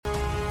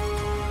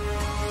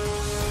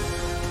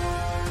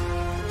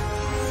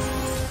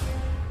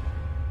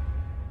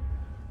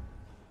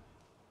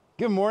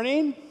Good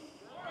morning.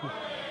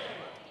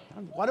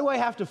 Why do I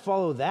have to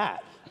follow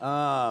that?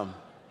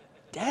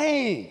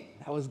 Dang,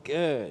 that was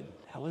good.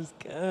 That was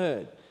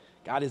good.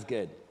 God is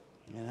good,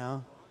 you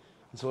know?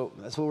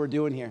 That's what we're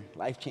doing here,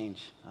 life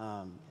change.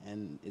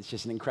 And it's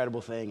just an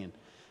incredible thing. And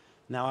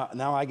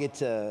now I get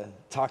to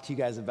talk to you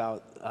guys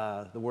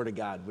about the Word of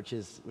God, which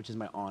is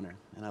my honor,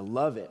 and I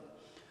love it.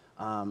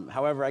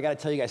 However, I got to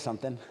tell you guys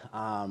something.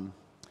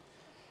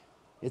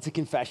 It's a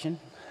confession.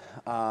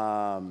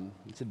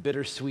 It's a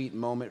bittersweet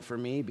moment for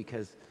me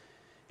because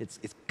it's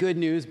good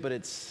news, but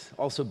it's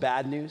also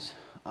bad news.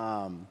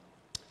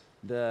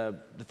 The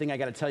thing I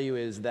got to tell you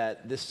is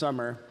that this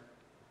summer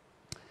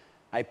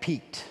I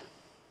peaked.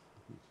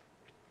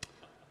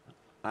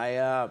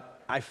 I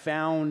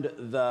found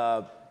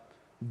the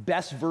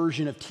best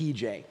version of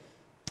TJ,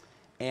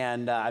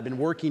 and I've been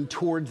working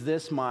towards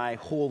this my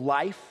whole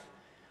life.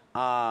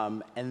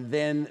 And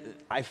then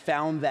I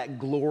found that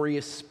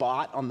glorious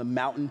spot on the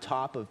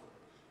mountaintop of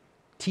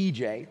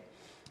TJ,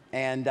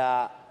 and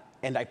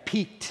I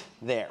peaked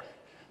there.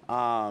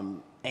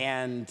 The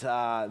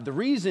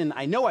reason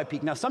I know I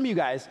peaked, now some of you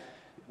guys,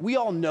 we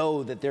all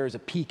know that there is a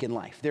peak in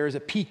life. There is a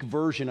peak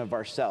version of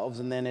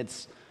ourselves, and then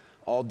it's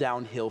all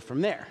downhill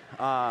from there.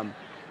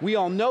 We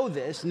all know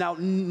this. Now,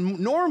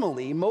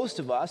 normally, most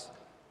of us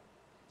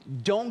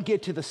don't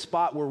get to the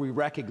spot where we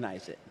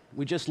recognize it.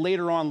 We just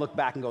later on look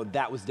back and go,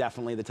 that was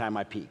definitely the time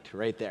I peaked,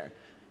 right there.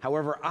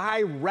 However,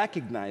 I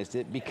recognized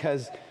it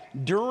because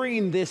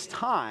during this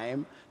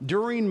time,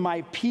 during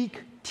my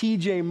peak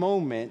TJ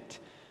moment,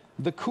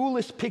 the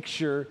coolest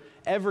picture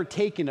ever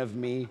taken of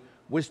me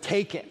was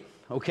taken,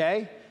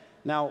 okay?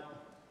 Now,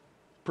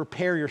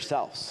 prepare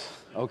yourselves,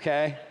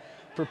 okay?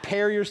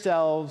 Prepare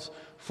yourselves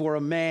for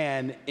a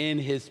man in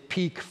his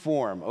peak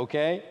form,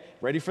 okay?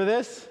 Ready for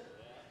this?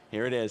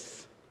 Here it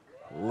is.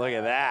 Look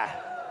at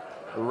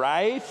that,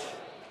 right?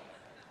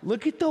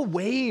 Look at the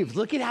waves.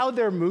 Look at how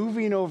they're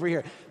moving over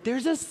here.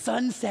 There's a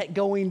sunset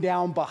going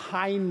down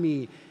behind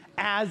me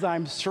as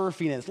I'm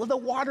surfing it. The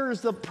water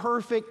is the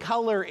perfect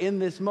color in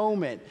this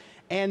moment.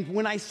 And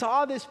when I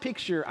saw this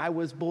picture, I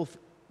was both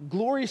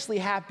gloriously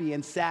happy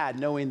and sad,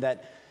 knowing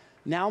that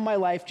now my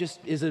life just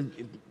is a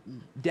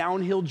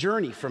downhill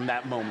journey from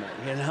that moment,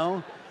 you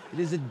know? It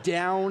is a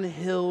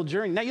downhill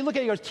journey. Now you look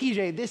at it and go,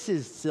 TJ, this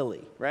is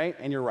silly, right?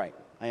 And you're right.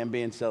 I am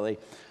being silly.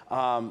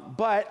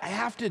 But I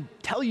have to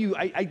tell you,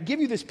 I give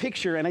you this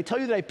picture and I tell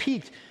you that I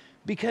peaked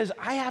because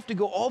I have to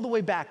go all the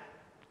way back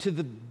to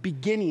the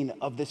beginning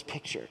of this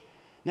picture.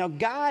 Now,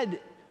 God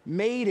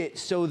made it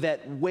so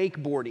that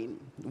wakeboarding,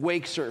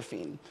 wake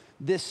surfing,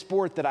 this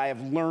sport that I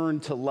have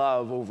learned to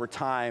love over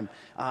time,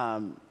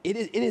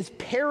 it has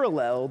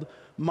paralleled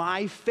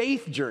my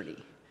faith journey.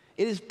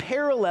 It has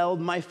paralleled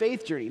my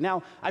faith journey.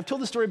 Now, I've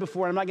told the story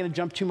before, and I'm not going to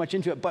jump too much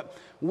into it, but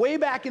way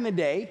back in the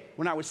day,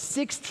 when I was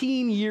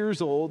 16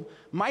 years old,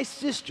 my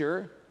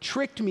sister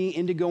tricked me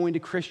into going to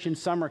Christian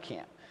summer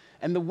camp.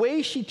 And the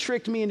way she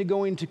tricked me into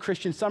going to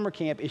Christian summer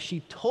camp is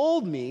she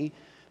told me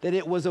that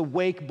it was a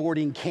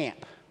wakeboarding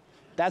camp.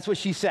 That's what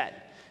she said.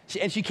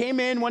 And she came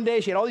in one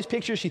day, she had all these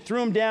pictures, she threw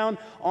them down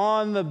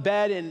on the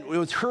bed, and it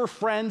was her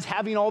friends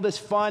having all this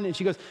fun, and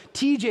she goes,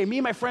 TJ, me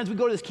and my friends, we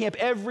go to this camp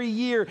every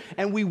year,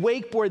 and we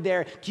wakeboard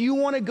there. Do you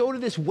want to go to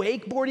this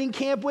wakeboarding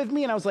camp with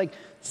me? And I was like,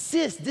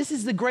 sis, this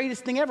is the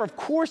greatest thing ever. Of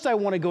course I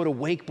want to go to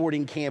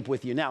wakeboarding camp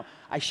with you. Now,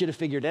 I should have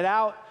figured it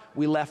out.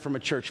 We left from a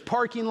church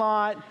parking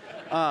lot.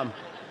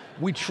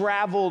 We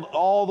traveled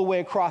all the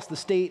way across the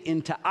state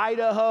into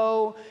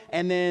Idaho,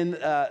 and then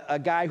a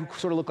guy who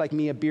sort of looked like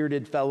me, a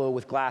bearded fellow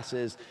with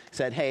glasses,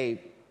 said,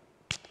 hey,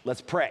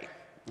 let's pray.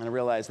 And I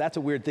realized that's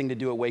a weird thing to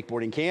do at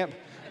wakeboarding camp.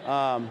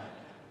 I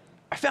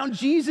found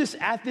Jesus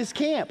at this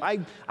camp.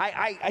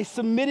 I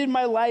submitted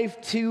my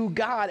life to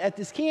God at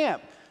this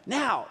camp.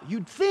 Now,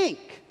 you'd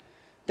think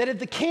that at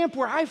the camp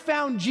where I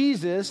found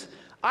Jesus,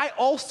 I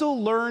also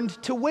learned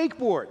to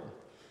wakeboard.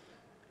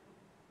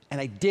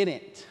 And I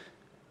didn't.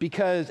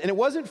 And it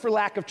wasn't for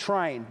lack of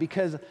trying,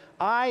 because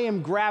I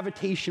am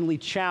gravitationally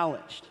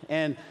challenged.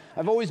 And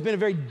I've always been a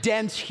very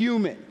dense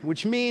human,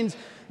 which means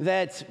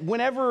that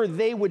whenever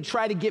they would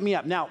try to get me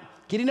up. Now,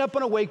 getting up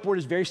on a wakeboard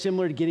is very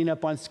similar to getting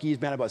up on skis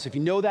behind a boat. So if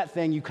you know that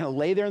thing, you kind of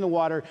lay there in the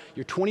water,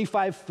 you're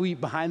 25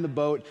 feet behind the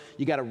boat,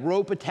 you got a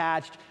rope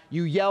attached,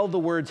 you yell the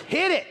words,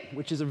 hit it,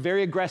 which is a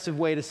very aggressive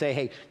way to say,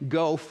 hey,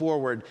 go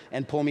forward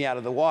and pull me out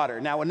of the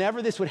water. Now,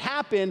 whenever this would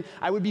happen,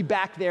 I would be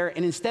back there,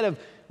 and instead of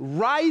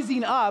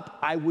rising up,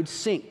 I would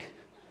sink,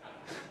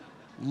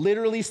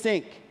 literally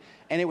sink.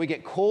 And it would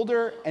get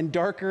colder and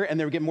darker, and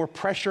there would get more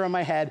pressure on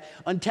my head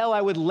until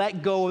I would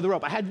let go of the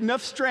rope. I had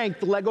enough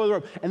strength to let go of the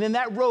rope, and then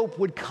that rope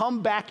would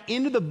come back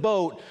into the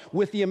boat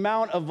with the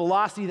amount of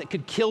velocity that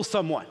could kill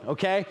someone,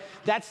 okay?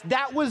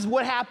 That was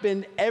what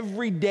happened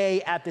every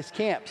day at this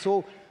camp.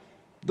 So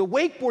the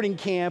wakeboarding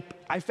camp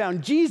I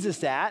found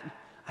Jesus at,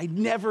 I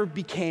never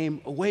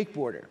became a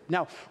wakeboarder.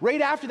 Now,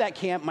 right after that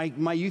camp,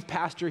 my youth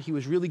pastor, he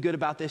was really good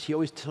about this. He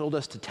always told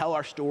us to tell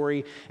our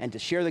story and to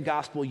share the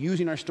gospel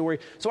using our story.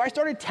 So I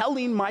started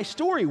telling my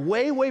story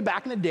way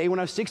back in the day when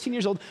I was 16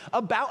 years old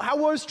about how I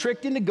was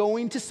tricked into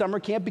going to summer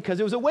camp because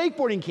it was a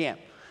wakeboarding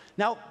camp.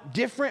 Now,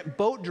 different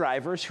boat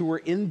drivers who were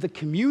in the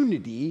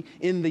community,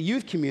 in the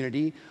youth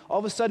community, all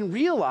of a sudden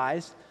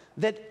realized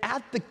that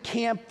at the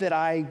camp that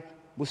I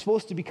was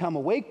supposed to become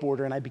a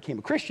wakeboarder and I became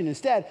a Christian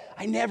instead,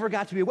 I never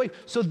got to be a wakeboarder.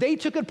 So they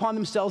took it upon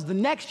themselves the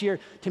next year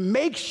to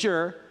make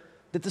sure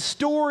that the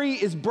story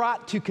is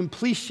brought to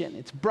completion.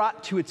 It's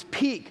brought to its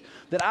peak,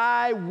 that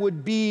I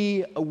would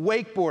be a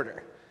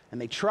wakeboarder.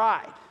 And they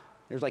tried.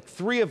 There's like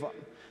 3 of them.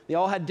 They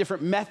all had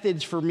different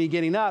methods for me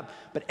getting up,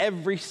 but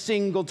every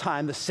single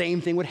time the same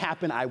thing would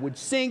happen. I would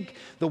sink,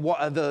 the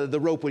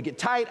rope would get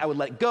tight, I would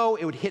let go,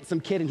 it would hit some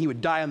kid and he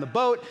would die on the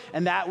boat,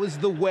 and that was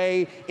the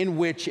way in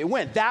which it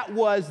went. That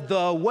was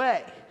the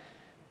way.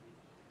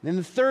 Then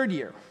the 3rd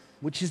year,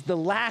 which is the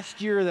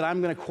last year that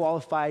I'm gonna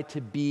qualify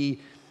to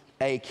be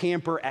a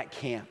camper at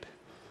camp.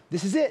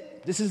 This is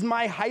it. This is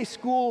my high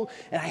school,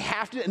 and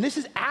and this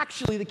is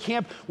actually the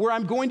camp where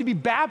I'm going to be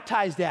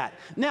baptized at.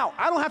 Now,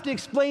 I don't have to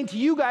explain to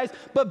you guys,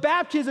 but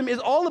baptism is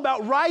all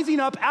about rising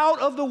up out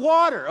of the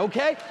water,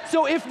 okay?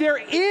 So if there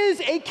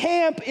is a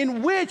camp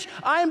in which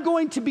I'm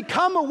going to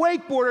become a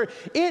wakeboarder,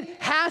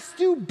 it has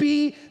to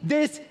be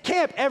this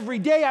camp. Every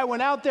day I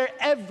went out there,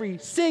 every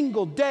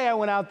single day I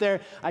went out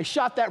there, I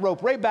shot that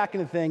rope right back in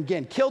the thing,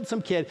 again, killed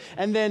some kid,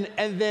 and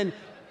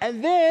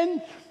then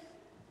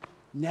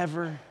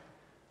never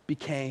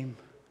became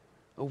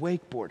a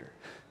wakeboarder.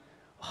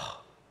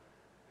 Oh.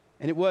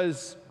 And it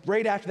was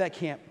right after that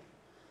camp,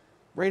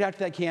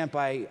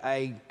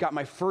 I got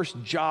my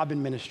first job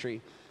in ministry.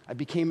 I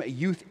became a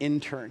youth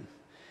intern.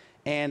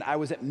 And I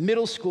was at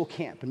middle school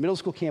camp. And middle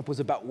school camp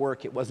was about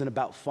work. It wasn't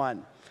about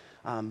fun.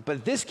 But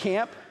at this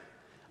camp,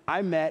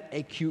 I met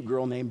a cute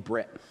girl named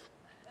Britt.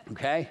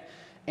 Okay?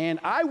 And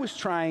I was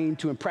trying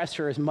to impress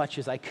her as much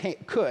as I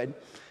could.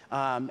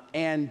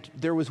 And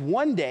there was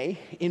one day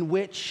in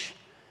which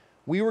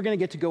we were going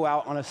to get to go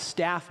out on a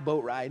staff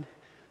boat ride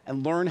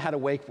and learn how to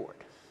wakeboard.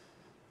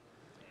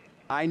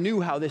 I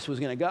knew how this was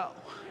going to go.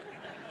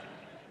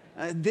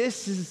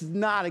 This is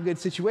not a good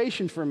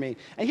situation for me.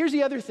 And here's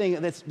the other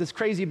thing that's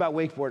crazy about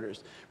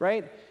wakeboarders,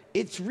 right?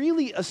 It's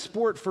really a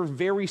sport for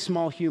very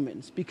small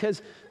humans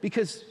because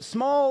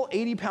small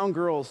 80-pound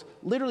girls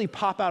literally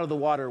pop out of the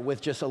water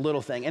with just a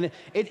little thing. And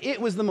it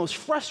was the most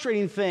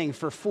frustrating thing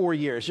for 4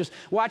 years, just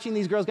watching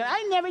these girls go,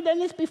 I've never done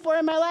this before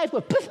in my life,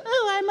 but poof,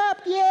 oh, I'm up,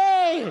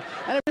 yay!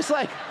 And I'm just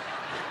like,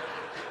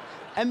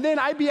 and then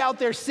I'd be out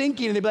there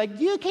sinking, and they'd be like,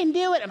 you can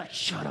do it. I'm like,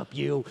 shut up,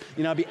 you.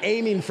 You know, I'd be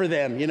aiming for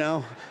them, you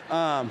know,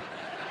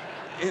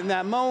 in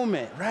that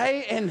moment,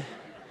 right?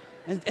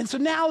 And so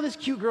now this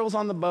cute girl's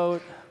on the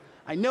boat.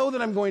 I know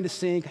that I'm going to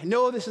sink. I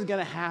know this is going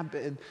to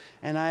happen.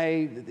 And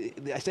I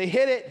say,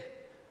 hit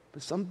it.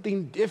 But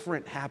something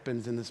different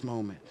happens in this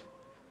moment.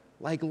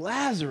 Like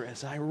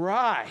Lazarus, I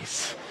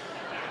rise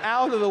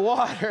out of the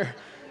water.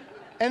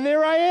 And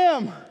there I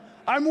am.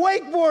 I'm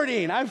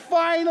wakeboarding. I'm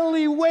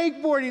finally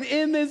wakeboarding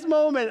in this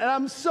moment. And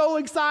I'm so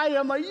excited.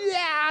 I'm like,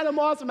 yeah, and I'm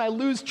awesome. I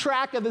lose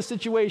track of the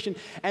situation.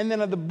 And then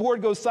the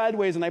board goes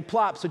sideways and I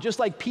plop. So just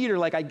like Peter,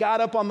 like I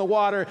got up on the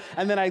water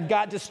and then I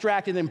got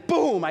distracted and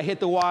boom, I hit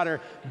the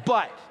water.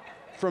 But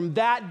from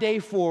that day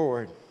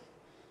forward,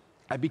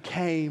 I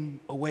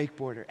became a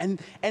wakeboarder.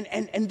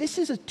 And this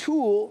is a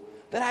tool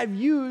that I've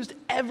used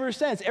ever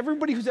since.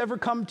 Everybody who's ever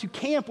come to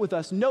camp with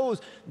us knows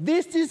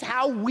this is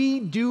how we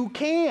do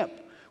camp.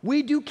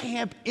 We do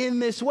camp in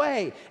this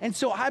way. And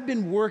so I've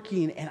been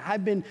working and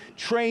I've been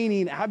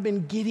training. I've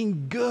been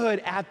getting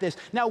good at this.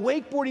 Now,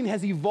 wakeboarding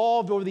has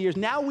evolved over the years.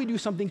 Now we do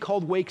something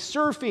called wake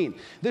surfing.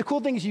 The cool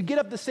thing is you get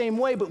up the same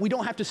way, but we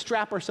don't have to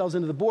strap ourselves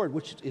into the board,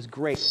 which is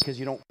great because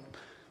you don't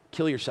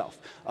kill yourself.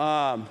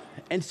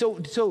 And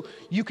so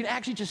you can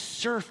actually just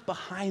surf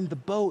behind the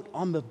boat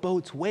on the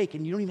boat's wake,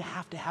 and you don't even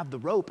have to have the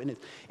rope. And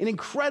it's an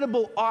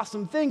incredible,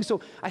 awesome thing. So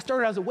I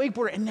started as a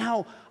wakeboarder, and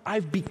now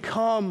I've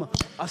become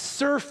a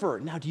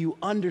surfer. Now, do you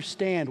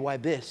understand why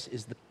this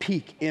is the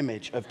peak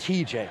image of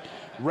TJ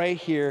right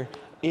here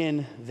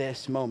in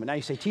this moment? Now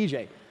you say,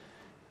 TJ,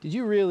 did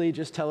you really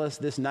just tell us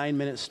this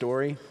 9-minute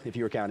story, if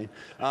you were counting,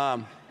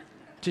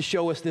 to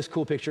show us this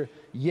cool picture?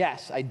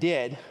 Yes, I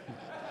did.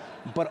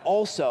 But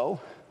also,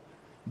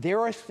 there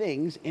are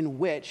things in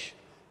which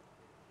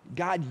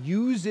God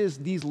uses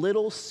these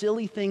little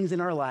silly things in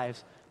our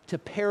lives to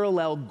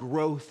parallel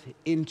growth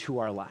into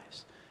our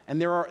lives. And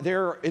there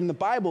are in the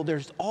Bible,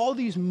 there's all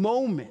these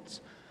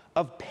moments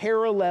of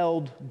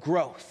paralleled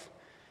growth.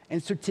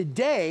 And so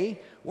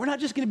today, we're not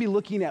just going to be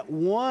looking at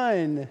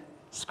one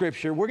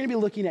scripture, we're going to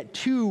be looking at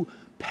 2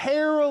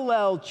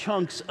 parallel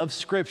chunks of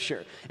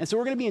scripture. And so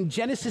we're going to be in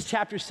Genesis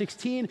chapter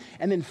 16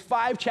 and then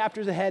 5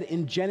 chapters ahead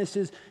in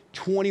Genesis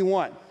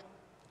 21.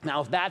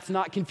 Now, if that's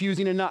not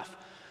confusing enough,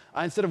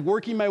 Instead of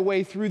working my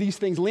way through these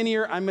things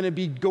linear, I'm going to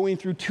be going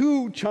through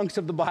 2 chunks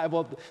of the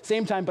Bible at the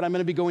same time, but I'm going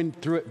to be going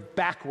through it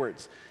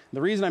backwards. And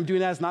the reason I'm doing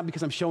that is not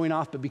because I'm showing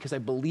off, but because I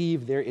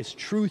believe there is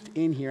truth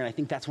in here, and I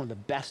think that's one of the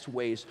best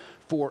ways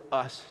for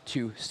us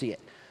to see it.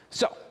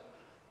 So,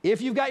 if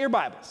you've got your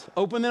Bibles,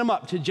 open them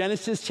up to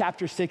Genesis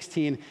chapter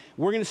 16.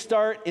 We're going to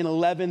start in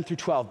 11 through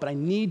 12, but I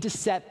need to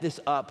set this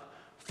up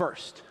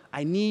first.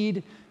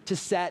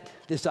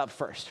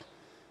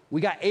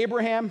 We got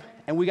Abraham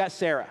and we got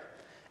Sarah.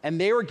 And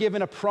they were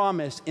given a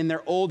promise in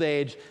their old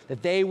age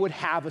that they would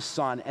have a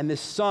son. And this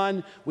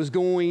son was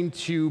going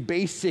to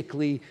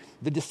basically,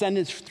 the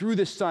descendants through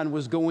the son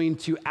was going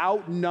to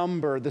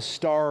outnumber the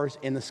stars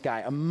in the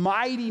sky. A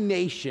mighty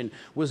nation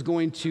was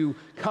going to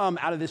come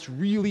out of this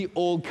really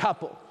old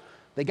couple.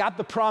 They got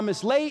the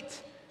promise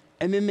late,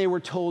 and then they were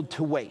told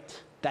to wait.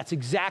 That's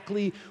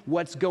exactly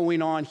what's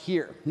going on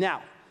here.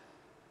 Now,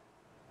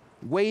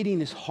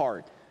 waiting is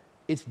hard.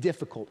 It's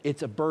difficult.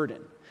 It's a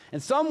burden.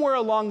 And somewhere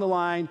along the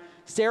line,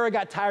 Sarah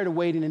got tired of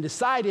waiting and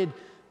decided,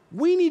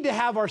 we need to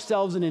have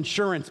ourselves an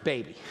insurance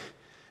baby.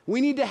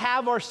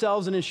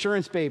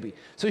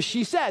 So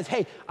she says,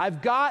 hey,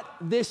 I've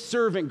got this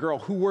servant girl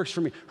who works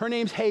for me. Her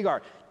name's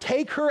Hagar.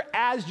 Take her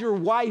as your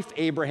wife,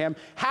 Abraham.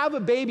 Have a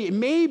baby.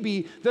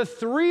 Maybe the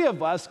three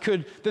of us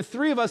could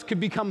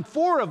become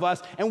 4 of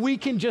us, and we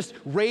can just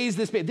raise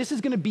this baby. This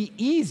is going to be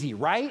easy,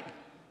 right?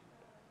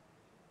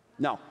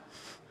 No.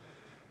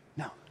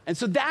 And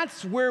so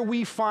that's where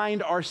we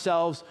find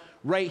ourselves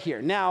right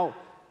here. Now,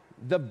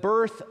 the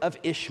birth of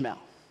Ishmael.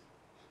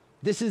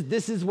 This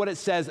is what it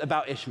says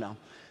about Ishmael.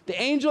 The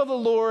angel of the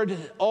Lord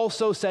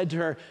also said to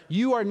her,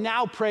 you are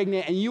now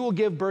pregnant and you will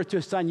give birth to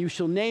a son. You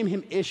shall name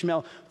him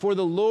Ishmael, for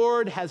the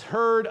Lord has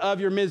heard of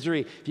your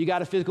misery. If you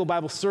got a physical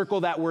Bible,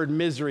 circle that word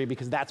misery,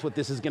 because that's what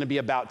this is going to be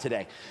about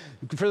today.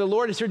 For the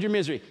Lord has heard your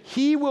misery.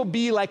 He will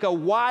be like a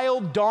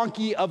wild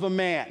donkey of a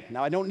man.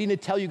 Now, I don't need to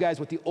tell you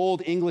guys what the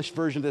old English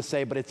version of this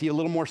say, but it's a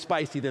little more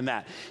spicy than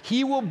that.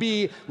 He will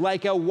be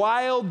like a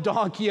wild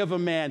donkey of a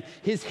man.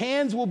 His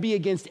hands will be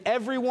against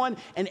everyone,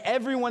 and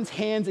everyone's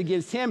hands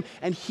against him,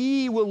 and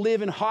he will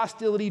live in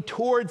hostility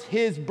towards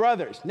his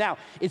brothers. Now,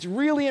 it's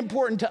really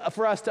important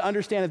for us to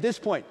understand at this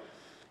point,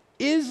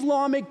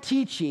 Islamic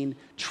teaching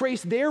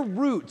traced their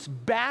roots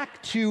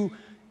back to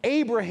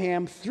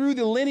Abraham through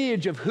the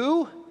lineage of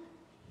who?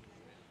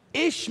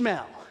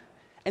 Ishmael.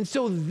 And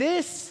so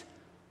this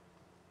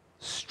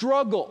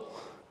struggle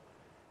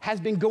has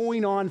been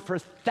going on for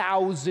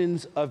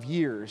thousands of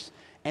years,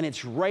 and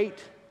it's right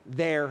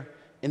there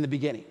in the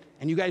beginning.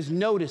 And you guys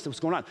notice what's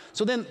going on.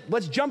 So then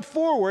let's jump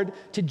forward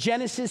to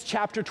Genesis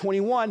chapter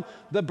 21,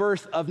 the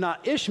birth of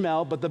not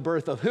Ishmael, but the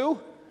birth of who?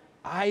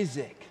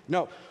 Isaac.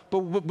 No,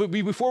 but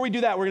before we do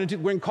that, we're going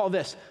to call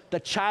this the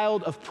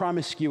child of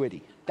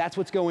promiscuity. That's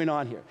what's going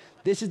on here.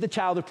 This is the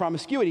child of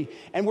promiscuity.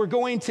 And we're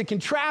going to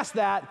contrast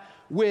that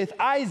with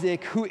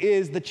Isaac, who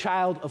is the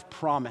child of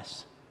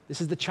promise.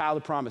 This is the child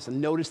of promise.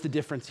 And notice the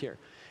difference here.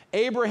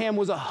 Abraham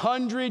was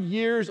 100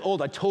 years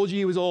old. I told you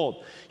he was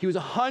old. He was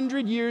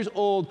 100 years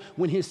old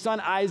when his son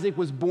Isaac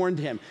was born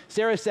to him.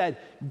 Sarah said,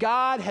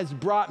 God has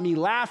brought me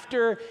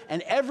laughter,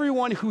 and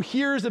everyone who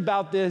hears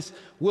about this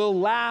will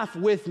laugh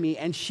with me.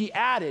 And she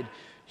added,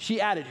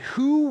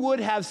 who would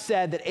have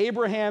said to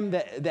Abraham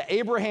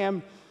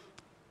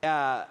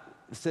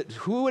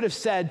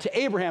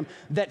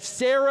that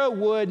Sarah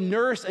would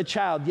nurse a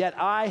child, yet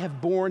I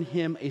have borne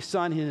him a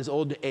son in his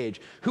old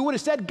age? Who would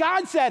have said?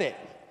 God said it.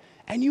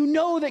 And you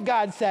know that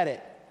God said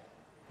it.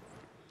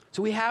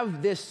 So we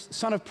have this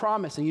son of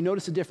promise, and you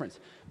notice the difference: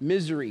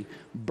 misery,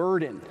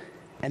 burden,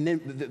 and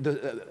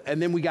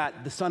then we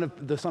got the son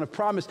of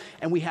promise,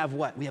 and we have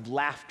what? We have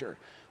laughter,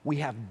 we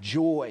have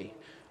joy,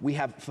 we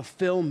have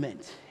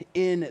fulfillment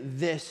in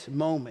this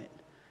moment.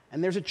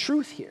 And there's a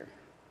truth here.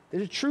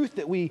 There's a truth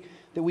that we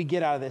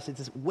get out of this. It's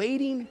this: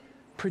 waiting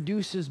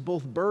produces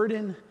both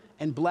burden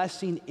and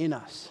blessing in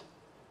us.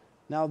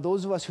 Now,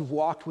 those of us who've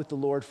walked with the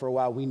Lord for a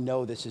while, we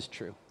know this is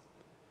true.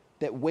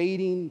 That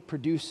waiting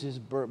produces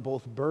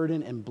both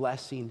burden and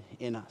blessing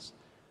in us.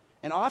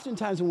 And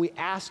oftentimes when we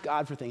ask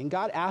God for things, and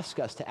God asks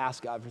us to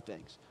ask God for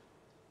things,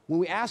 when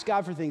we ask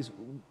God for things,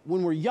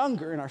 when we're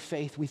younger in our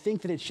faith, we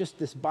think that it's just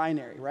this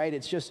binary, right?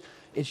 It's just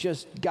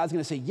God's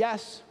going to say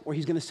yes or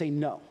he's going to say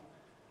no.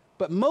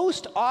 But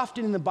most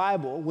often in the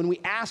Bible, when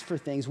we ask for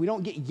things, we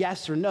don't get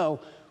yes or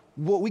no.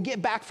 What we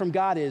get back from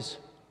God is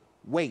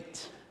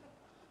wait.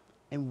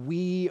 And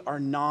we are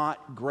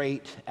not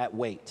great at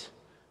wait.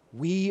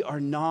 We are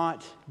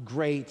not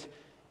great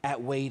at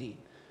waiting.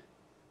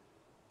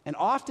 And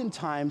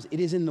oftentimes, it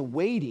is in the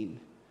waiting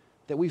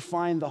that we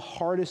find the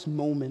hardest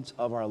moments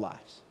of our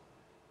lives.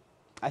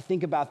 I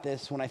think about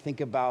this when I think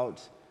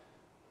about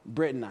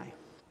Britt and I.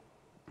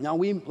 Now,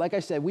 like I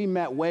said, we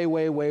met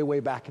way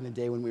back in the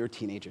day when we were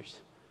teenagers.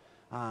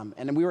 And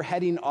then we were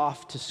heading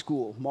off to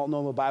school,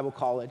 Multnomah Bible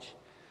College.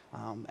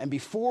 And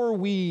before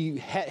we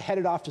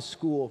headed off to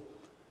school,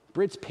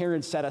 Britt's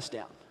parents sat us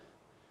down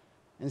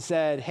and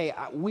said, hey,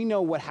 we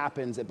know what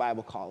happens at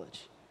Bible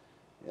college.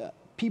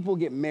 people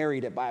get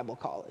married at Bible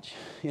college,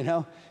 you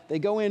know? They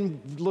go in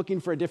looking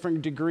for a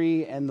different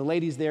degree, and the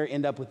ladies there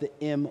end up with the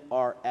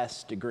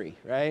MRS degree,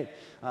 right?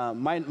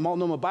 My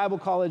Multnomah Bible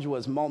College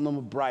was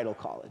Multnomah Bridal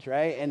College,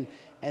 right?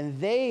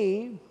 And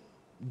they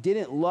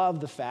didn't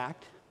love the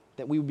fact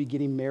that we would be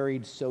getting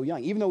married so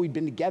young, even though we'd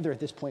been together at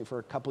this point for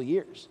a couple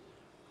years.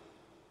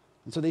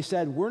 And so they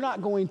said, we're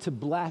not going to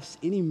bless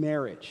any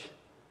marriage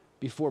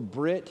before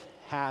Britt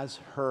has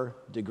her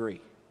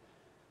degree.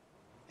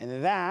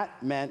 And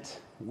that meant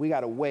we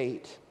got to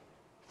wait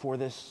for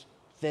this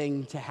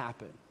thing to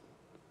happen.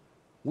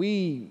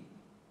 We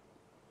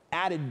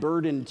added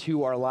burden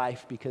to our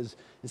life because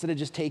instead of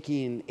just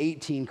taking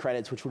 18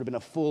 credits, which would have been a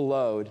full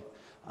load,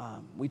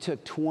 we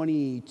took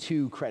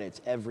 22 credits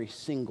every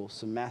single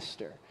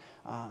semester.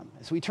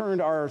 So we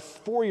turned our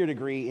 4-year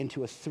degree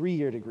into a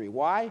 3-year degree.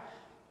 Why?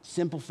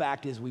 Simple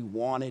fact is we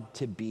wanted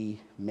to be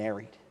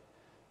married.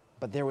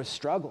 But there was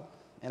struggle.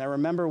 And I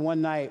remember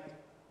one night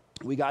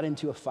we got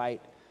into a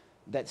fight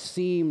that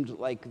seemed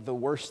like the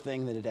worst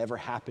thing that had ever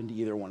happened to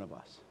either one of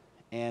us.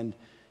 And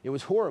it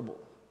was horrible.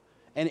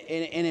 And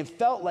it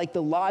felt like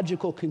the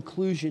logical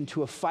conclusion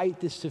to a fight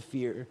this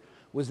severe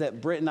was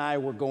that Britt and I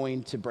were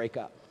going to break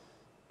up.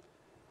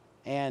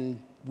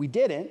 And we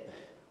didn't.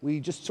 We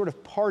just sort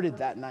of parted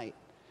that night.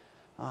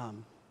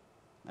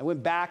 I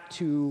went back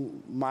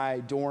to my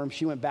dorm.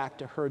 She went back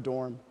to her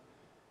dorm.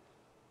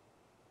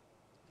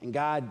 And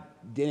God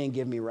didn't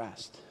give me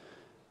rest.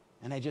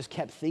 And I just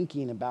kept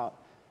thinking about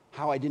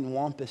how I didn't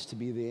want this to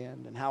be the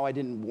end and how I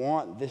didn't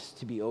want this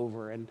to be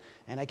over. And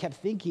I kept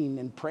thinking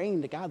and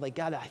praying to God, like,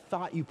 God, I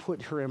thought you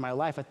put her in my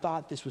life. I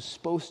thought this was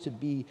supposed to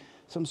be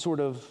some sort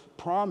of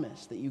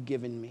promise that you've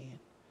given me.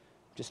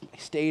 Just I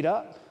stayed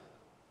up,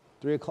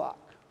 3 o'clock,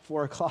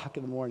 4 o'clock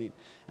in the morning.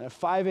 And at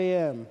 5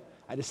 a.m.,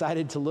 I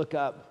decided to look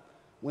up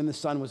when the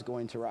sun was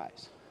going to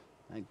rise.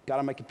 I got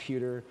on my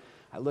computer.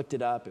 I looked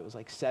it up. It was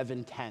like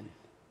 7:10.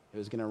 It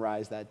was going to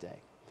rise that day.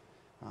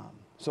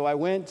 So I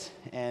went,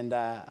 and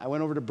I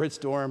went over to Britt's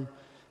dorm.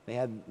 They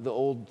had the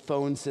old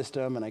phone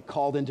system, and I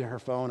called into her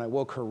phone. I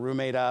woke her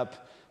roommate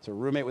up. So her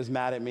roommate was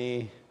mad at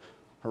me.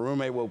 Her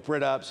roommate woke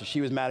Britt up, so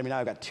she was mad at me. Now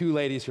I've got 2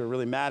 ladies who are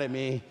really mad at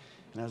me.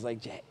 And I was like,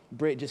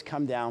 Britt, just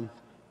come down.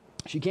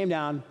 She came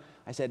down.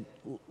 I said,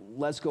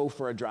 let's go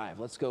for a drive.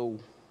 Let's go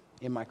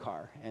in my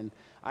car. And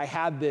I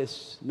had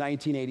this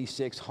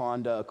 1986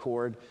 Honda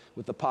Accord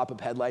with the pop-up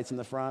headlights in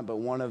the front, but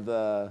one of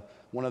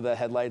the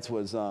headlights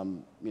was,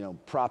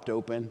 propped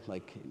open,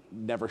 like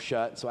never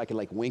shut, so I could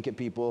like wink at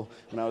people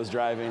when I was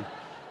driving.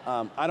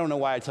 I don't know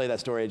why I tell you that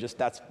story. Just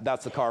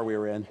that's the car we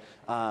were in.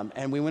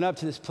 And we went up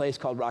to this place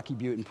called Rocky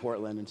Butte in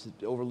Portland, and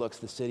it overlooks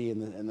the city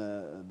and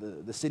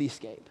the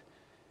cityscape.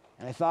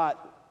 And I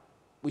thought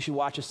we should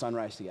watch a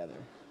sunrise together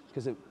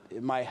because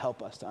it might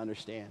help us to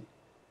understand.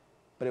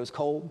 But it was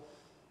cold,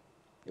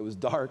 it was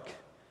dark,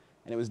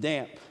 and it was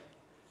damp,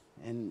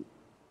 and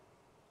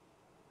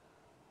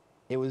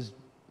it was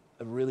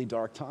a really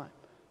dark time.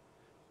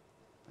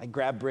 I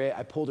grabbed Britt,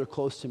 I pulled her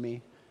close to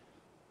me,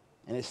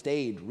 and it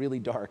stayed really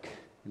dark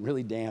and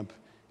really damp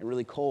and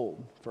really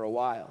cold for a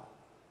while.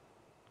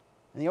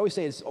 And they always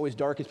say it's always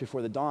darkest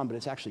before the dawn, but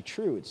it's actually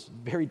true. It's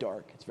very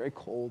dark, it's very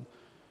cold,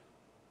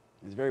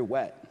 it's very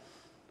wet.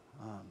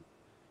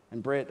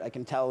 And Britt, I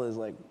can tell, is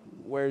like,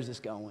 where's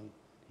this going,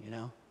 you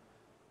know?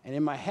 And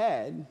in my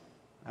head,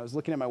 I was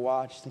looking at my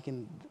watch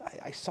thinking,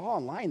 I saw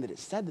online that it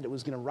said that it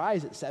was going to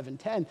rise at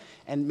 7:10.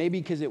 And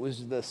maybe because it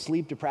was the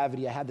sleep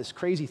depravity, I had this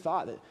crazy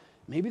thought that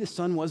maybe the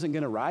sun wasn't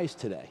going to rise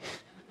today.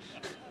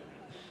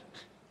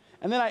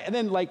 and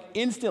then like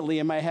instantly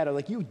in my head, I'm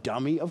like, you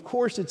dummy, of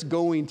course it's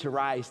going to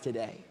rise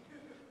today.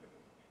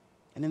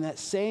 And in that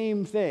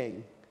same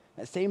thing,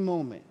 that same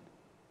moment,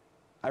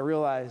 I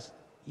realized,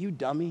 you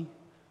dummy,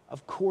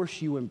 of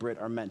course you and Britt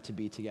are meant to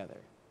be together.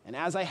 And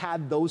as I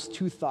had those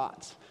 2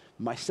 thoughts,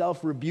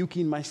 myself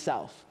rebuking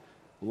myself,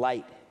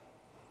 light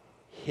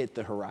hit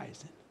the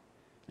horizon.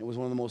 It was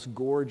one of the most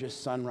gorgeous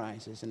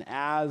sunrises. And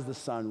as the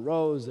sun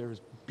rose, there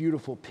was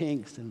beautiful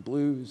pinks and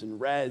blues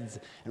and reds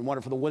and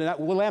wonderful. The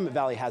Willamette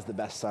Valley has the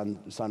best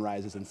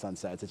sunrises and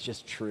sunsets. It's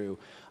just true.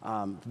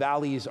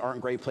 Valleys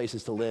aren't great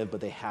places to live,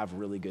 but they have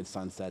really good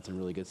sunsets and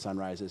really good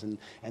sunrises.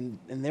 And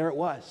there it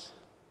was.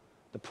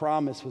 The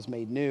promise was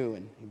made new,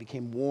 and it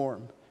became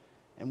warm.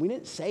 And we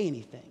didn't say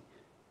anything.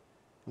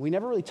 We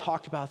never really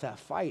talked about that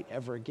fight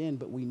ever again,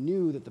 but we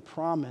knew that the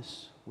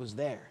promise was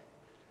there.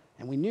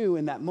 And we knew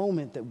in that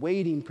moment that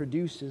waiting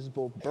produces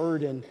both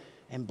burden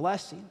and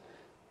blessing.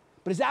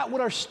 But is that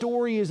what our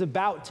story is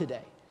about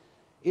today?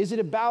 Is it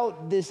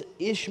about this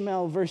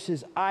Ishmael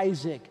versus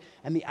Isaac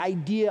and the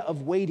idea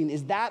of waiting?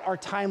 Is that our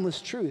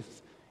timeless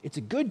truth? It's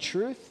a good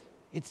truth.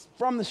 It's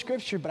from the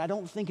scripture, but I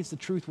don't think it's the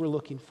truth we're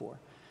looking for.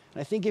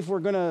 And I think if we're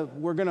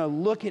gonna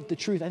look at the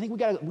truth, I think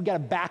we gotta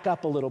back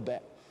up a little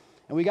bit.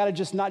 And we gotta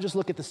not just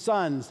look at the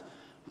sons,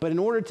 but in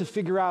order to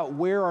figure out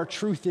where our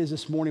truth is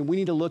this morning, we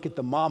need to look at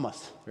the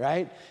mamas,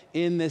 right,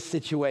 in this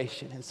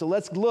situation. And so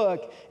let's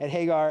look at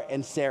Hagar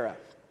and Sarah.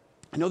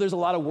 I know there's a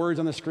lot of words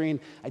on the screen.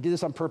 I did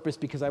this on purpose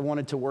because I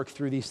wanted to work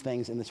through these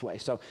things in this way.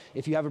 So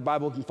if you have a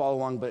Bible, you can follow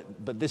along,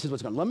 but this is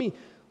what's going on.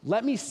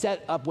 Let me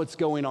set up what's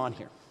going on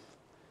here.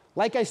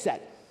 Like I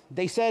said,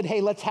 they said,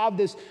 hey, let's have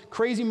this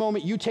crazy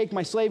moment. You take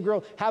my slave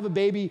girl, have a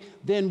baby,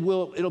 then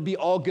it'll be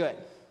all good.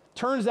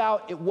 Turns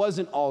out it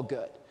wasn't all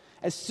good.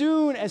 As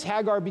soon as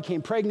Hagar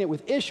became pregnant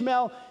with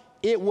Ishmael,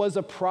 it was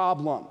a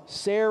problem.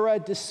 Sarah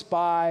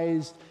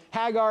despised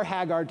Hagar,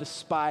 Hagar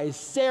despised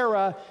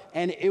Sarah,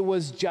 and it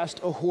was just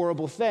a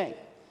horrible thing.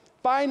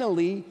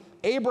 Finally,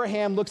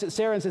 Abraham looks at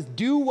Sarah and says,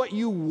 do what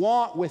you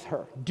want with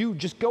her.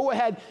 Just go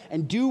ahead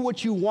and do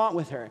what you want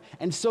with her.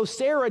 And so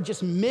Sarah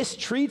just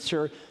mistreats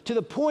her to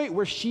the point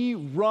where she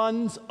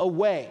runs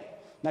away.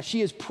 Now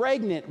she is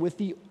pregnant with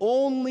the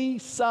only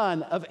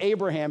son of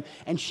Abraham,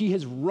 and she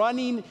is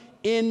running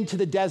into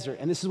the desert.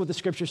 And this is what the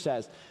scripture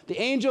says. The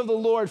angel of the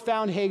Lord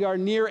found Hagar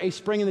near a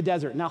spring in the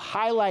desert. Now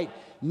highlight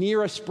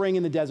near a spring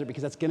in the desert,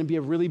 because that's going to be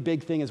a really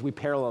big thing as we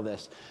parallel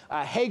this.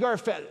 Hagar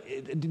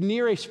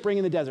near a spring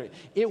in the desert.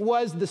 It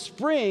was the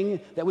spring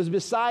that was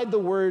beside the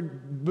road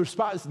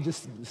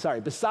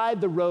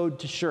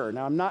to Shur.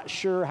 Now, I'm not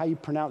sure how you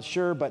pronounce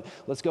Shur, but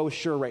let's go with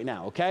Shur right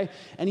now, okay?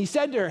 And he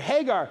said to her,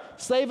 Hagar,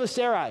 slave of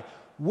Sarai,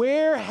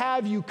 where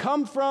have you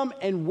come from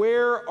and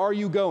where are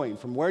you going?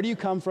 From where do you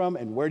come from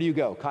and where do you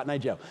go? Cotton Eye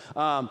Joe.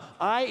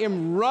 I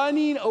am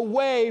running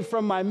away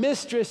from my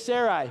mistress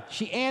Sarai.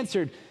 She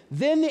answered,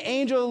 then the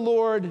angel of the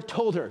Lord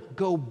told her,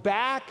 go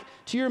back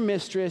to your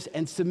mistress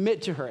and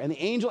submit to her. And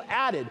the angel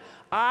added,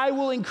 I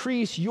will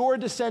increase your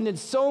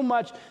descendants so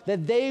much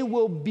that they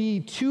will be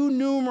too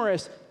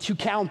numerous to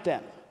count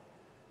them.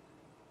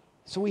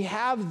 So we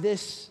have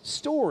this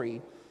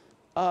story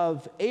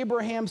of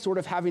Abraham sort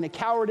of having a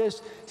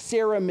cowardice,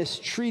 Sarah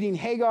mistreating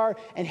Hagar,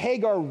 and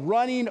Hagar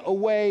running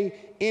away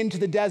into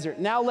the desert.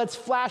 Now let's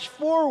flash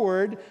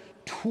forward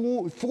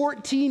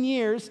 14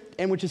 years,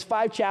 and which is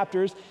 5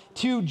 chapters,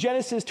 to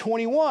Genesis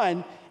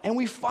 21, and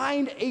we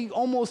find a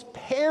almost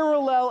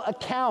parallel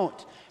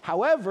account.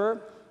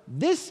 However,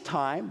 this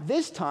time,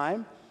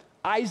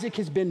 Isaac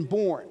has been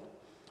born.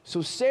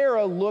 So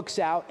Sarah looks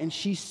out and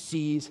she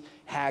sees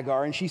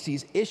Hagar and she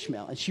sees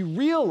Ishmael, and she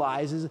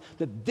realizes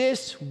that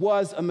this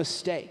was a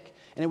mistake,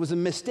 and it was a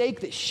mistake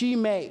that she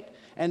made.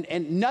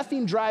 And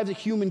nothing drives a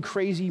human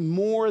crazy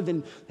more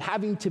than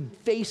having to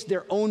face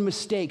their own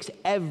mistakes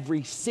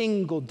every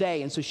single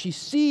day. And so she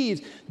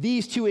sees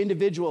these two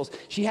individuals.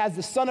 She has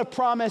the son of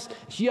promise.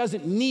 She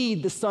doesn't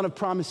need the son of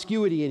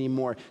promiscuity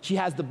anymore. She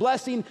has the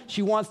blessing.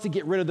 She wants to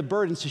get rid of the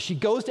burden. So she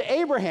goes to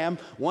Abraham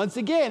once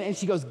again, and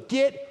she goes,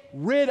 get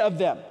rid of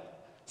them.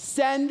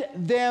 Send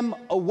them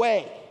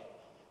away.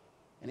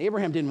 And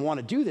Abraham didn't want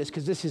to do this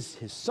because this is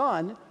his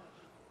son.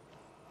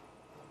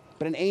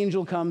 But an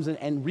angel comes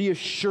and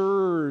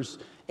reassures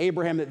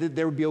Abraham that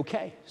there would be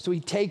okay. So he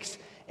takes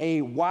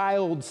a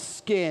wild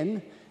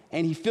skin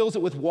and he fills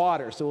it with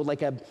water, so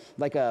like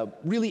a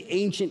really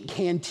ancient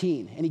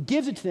canteen. And he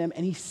gives it to them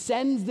and he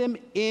sends them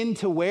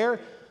into where?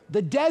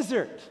 The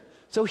desert.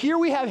 So here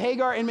we have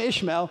Hagar and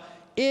Ishmael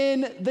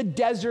in the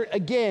desert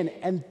again,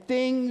 and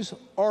things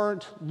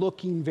aren't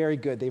looking very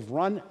good. They've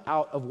run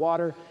out of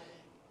water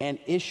and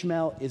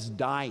Ishmael is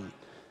dying.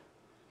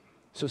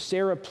 So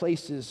Sarah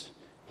places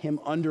him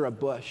under a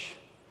bush,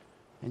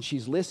 and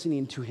she's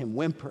listening to him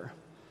whimper,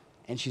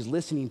 and she's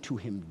listening to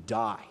him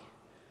die.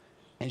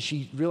 And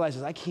she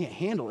realizes, I can't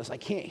handle this. I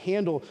can't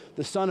handle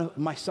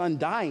my son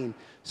dying.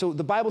 So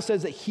the Bible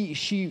says that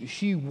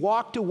she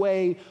walked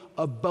away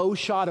a bow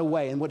shot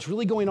away. And what's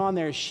really going on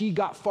there is she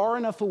got far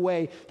enough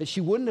away that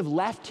she wouldn't have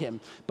left him,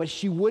 but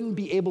she wouldn't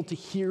be able to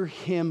hear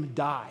him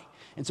die.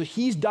 And so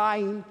he's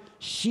dying.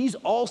 She's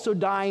also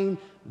dying.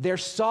 They're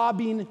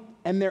sobbing,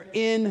 and they're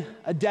in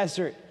a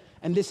desert.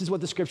 And this is what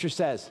the scripture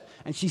says.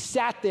 And she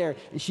sat there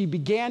and she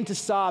began to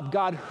sob.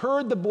 God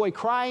heard the boy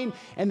crying,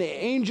 and the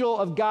angel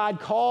of God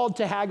called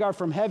to Hagar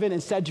from heaven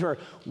and said to her,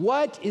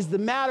 what is the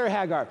matter,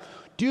 Hagar?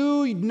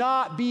 Do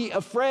not be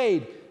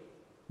afraid.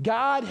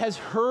 God has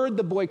heard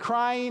the boy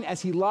crying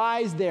as he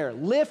lies there.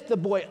 Lift the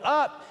boy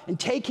up and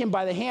take him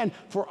by the hand,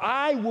 for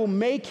I will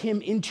make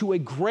him into a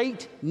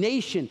great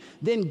nation.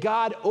 Then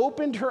God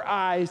opened her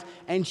eyes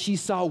and she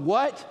saw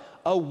what?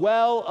 A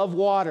well of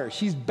water.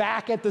 She's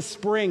back at the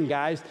spring,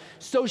 guys.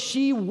 So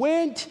she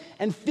went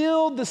and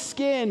filled the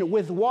skin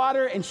with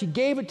water, and she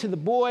gave it to the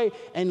boy.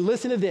 And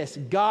listen to this.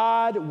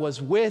 God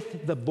was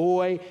with the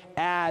boy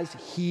as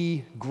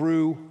he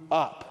grew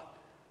up.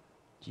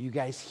 Do you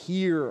guys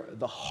hear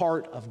the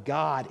heart of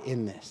God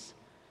in this?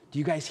 Do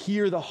you guys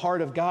hear the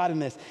heart of God in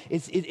this?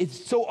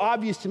 It's so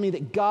obvious to me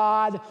that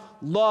God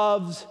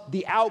loves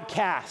the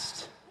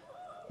outcast.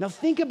 Now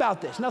think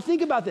about this.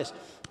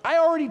 I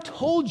already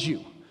told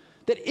you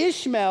that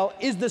Ishmael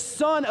is the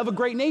son of a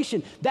great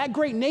nation. That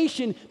great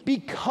nation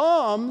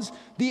becomes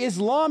the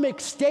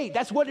Islamic State.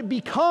 That's what it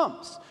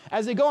becomes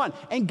as they go on.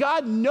 And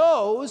God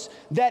knows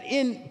that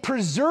in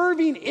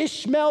preserving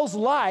Ishmael's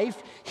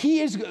life,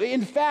 he is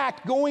in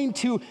fact going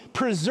to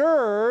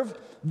preserve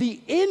the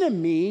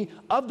enemy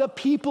of the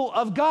people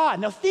of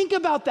God. Now think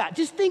about that.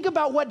 Just think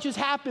about what just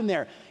happened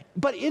there.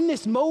 But in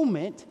this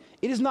moment,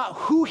 It is not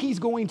who he's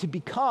going to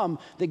become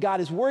that God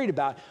is worried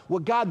about.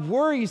 What God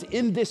worries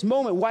in this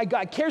moment, why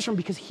God cares for him,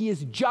 because he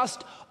is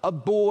just a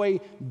boy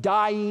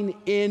dying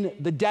in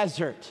the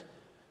desert.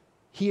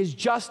 He is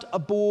just a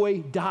boy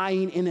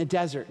dying in a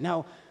desert.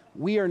 Now,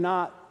 we are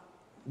not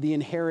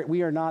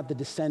the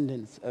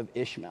descendants of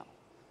Ishmael.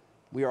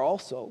 We are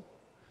also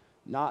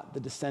not the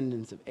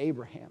descendants of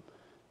Abraham.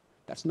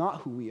 That's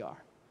not who we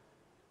are.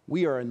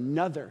 We are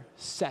another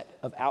set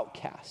of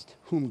outcasts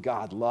whom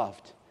God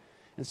loved.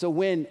 And so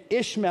when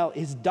Ishmael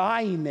is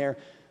dying there,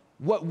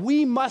 what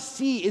we must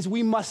see is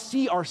we must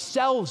see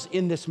ourselves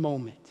in this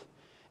moment.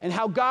 And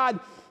how God,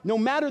 no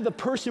matter the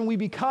person we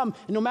become,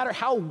 and no matter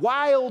how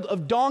wild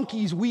of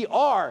donkeys we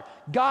are,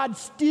 God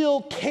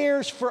still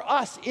cares for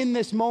us in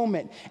this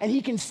moment. And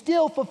he can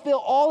still fulfill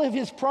all of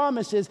his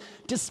promises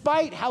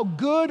despite how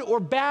good or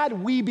bad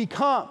we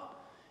become.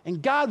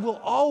 And God will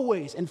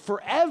always and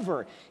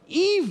forever,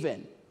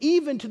 even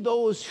to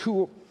those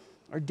who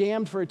are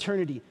damned for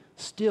eternity,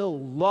 still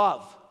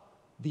love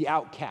the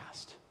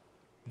outcast.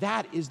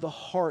 That is the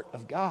heart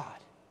of God.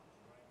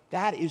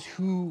 That is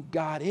who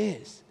God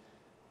is.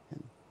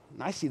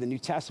 And I see the New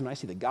Testament, I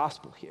see the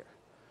gospel here.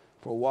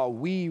 For while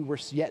we were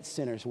yet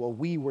sinners, while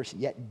we were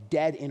yet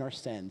dead in our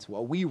sins,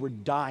 while we were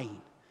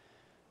dying,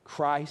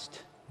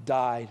 Christ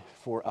died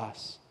for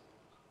us.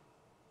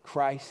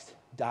 Christ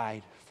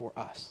died for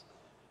us.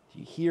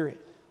 You hear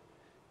it.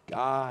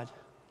 God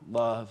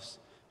loves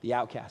the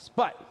outcast.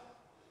 But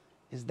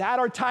is that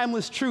our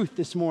timeless truth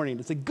this morning?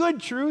 It's a good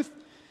truth.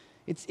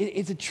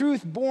 It's a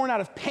truth born out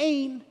of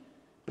pain.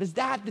 But is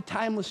that the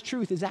timeless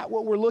truth? Is that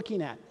what we're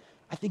looking at?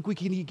 I think we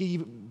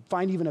can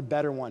find even a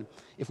better one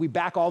if we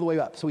back all the way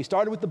up. So we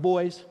started with the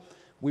boys.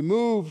 We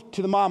moved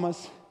to the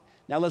mamas.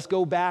 Now let's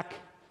go back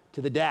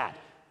to the dad,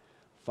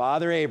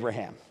 Father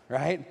Abraham,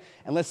 right?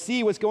 And let's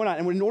see what's going on.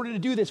 And in order to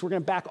do this, we're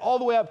going to back all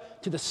the way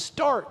up to the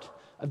start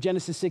of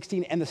Genesis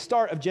 16 and the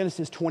start of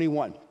Genesis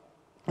 21.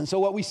 And so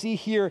what we see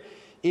here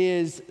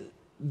is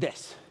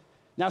this.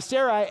 Now,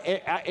 Sarah,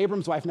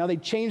 Abram's wife, now they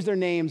changed their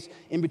names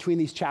in between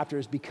these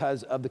chapters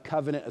because of the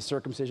covenant of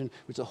circumcision,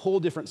 which is a whole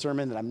different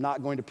sermon that I'm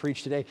not going to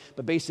preach today.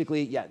 But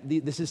basically,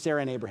 this is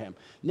Sarah and Abraham.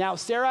 Now,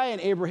 Sarai and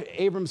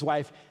Abram's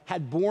wife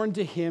had born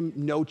to him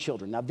no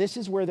children. Now, this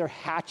is where they're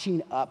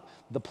hatching up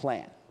the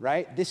plan,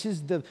 right? This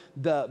is the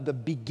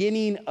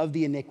beginning of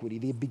the iniquity,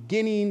 the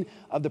beginning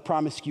of the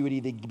promiscuity,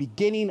 the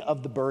beginning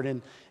of the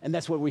burden, and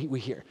that's what we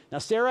hear. Now,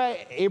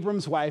 Sarai,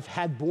 Abram's wife,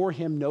 had bore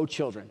him no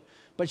children.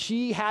 But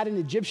she had an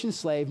Egyptian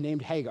slave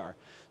named Hagar.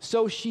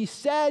 So she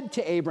said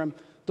to Abram,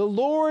 "The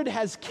Lord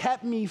has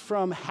kept me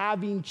from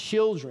having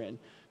children.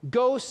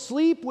 Go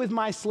sleep with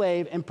my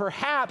slave, and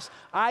perhaps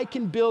I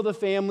can build a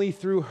family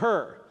through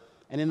her."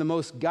 And in the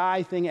most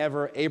guy thing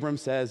ever, Abram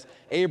says,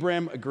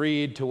 Abram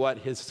agreed to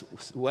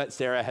what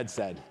Sarah had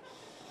said.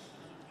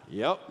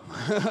 Yep.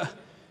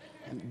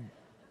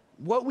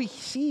 What we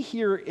see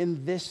here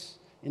in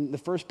the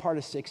first part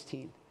of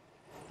 16,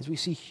 is we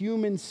see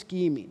human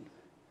scheming.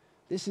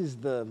 This is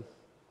the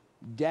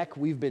deck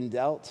we've been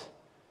dealt.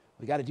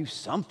 We got to do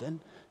something.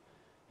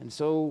 And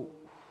so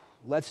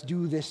let's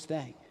do this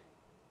thing.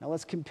 Now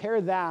let's compare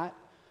that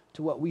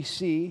to what we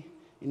see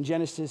in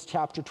Genesis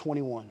chapter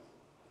 21.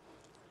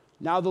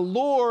 Now the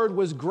Lord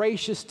was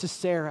gracious to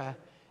Sarah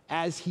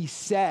as he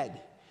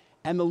said,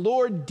 and the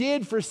Lord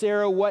did for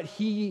Sarah what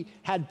he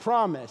had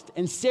promised.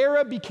 And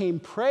Sarah became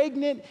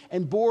pregnant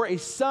and bore a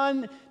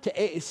son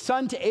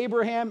to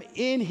Abraham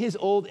in his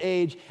old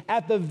age,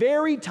 at the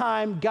very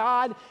time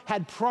God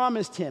had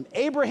promised him.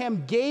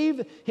 Abraham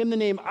gave him the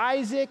name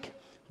Isaac,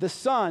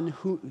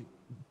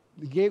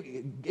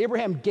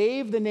 Abraham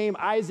gave the name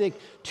Isaac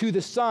to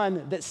the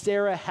son that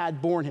Sarah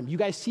had borne him. You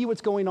guys see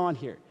what's going on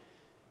here?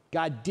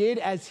 God did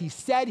as he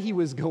said he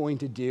was going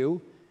to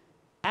do,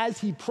 as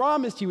he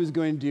promised he was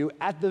going to do,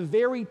 at the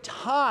very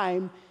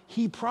time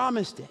he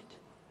promised it.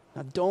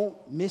 Now don't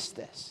miss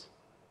this.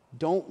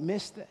 Don't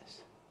miss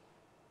this.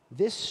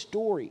 This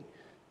story,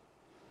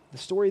 the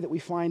story that we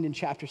find in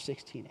chapter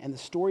 16 and the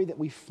story that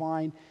we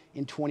find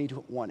in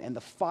 21 and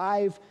the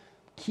 5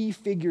 key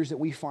figures that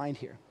we find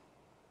here,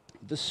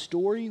 the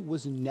story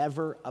was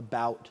never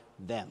about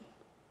them.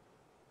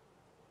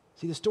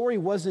 See, the story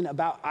wasn't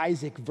about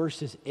Isaac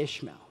versus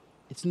Ishmael.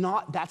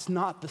 That's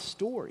not the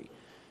story.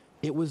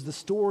 It was the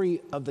story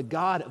of the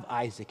God of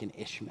Isaac and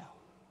Ishmael.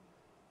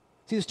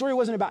 See, the story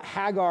wasn't about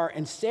Hagar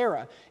and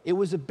Sarah. It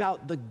was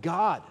about the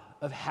God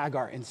of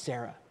Hagar and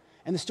Sarah.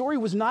 And the story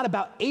was not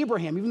about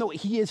Abraham, even though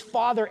he is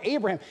Father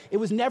Abraham. It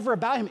was never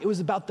about him. It was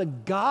about the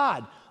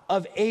God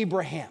of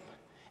Abraham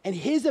and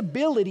his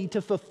ability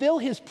to fulfill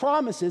his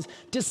promises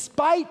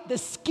despite the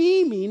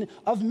scheming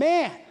of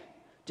man.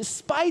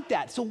 Despite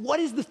that. So what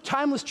is the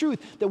timeless truth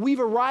that we've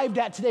arrived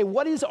at today?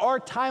 What is our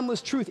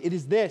timeless truth? It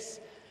is this.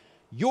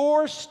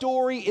 Your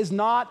story is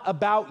not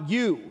about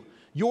you.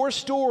 Your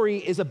story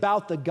is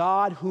about the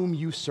God whom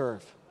you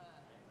serve.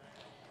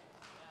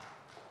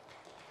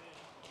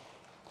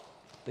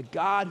 The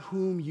God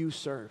whom you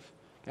serve.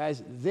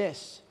 Guys,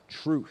 this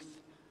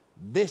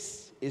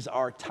is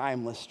our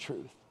timeless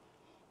truth.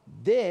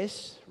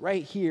 This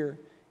right here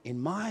in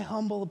my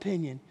humble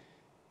opinion,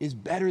 is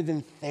better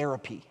than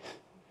therapy,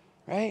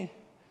 right?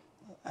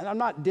 And I'm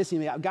not dissing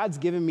me. God's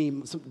given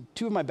me,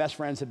 two of my best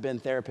friends have been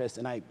therapists,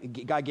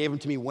 and God gave them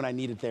to me when I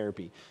needed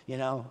therapy, you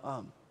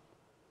know?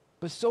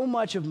 But so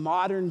much of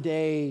modern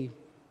day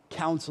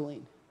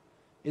counseling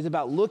is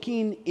about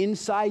looking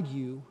inside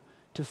you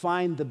to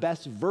find the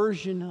best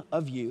version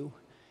of you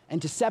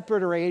and to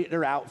separate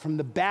her out from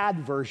the bad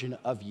version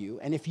of you.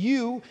 And if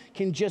you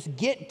can just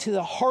get to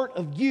the heart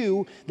of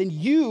you, then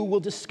you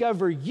will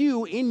discover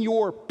you in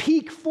your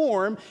peak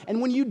form.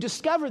 And when you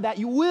discover that,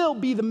 you will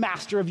be the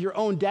master of your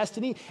own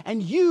destiny,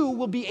 and you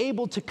will be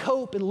able to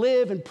cope and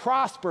live and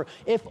prosper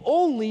if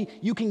only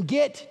you can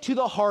get to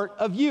the heart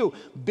of you.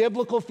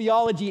 Biblical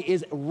theology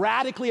is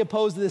radically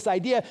opposed to this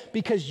idea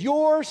because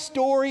your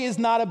story is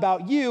not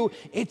about you,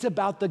 it's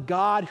about the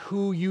God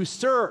who you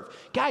serve.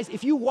 Guys,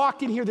 if you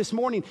walked in here this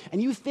morning and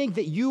you think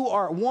that you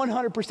are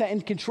 100%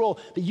 in control,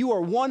 that you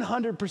are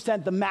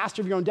 100% the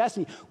master of your own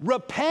destiny,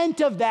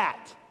 repent of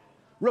that.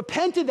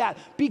 Repent of that,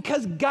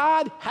 because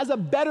God has a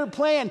better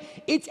plan.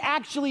 It's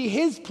actually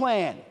his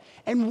plan.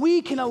 And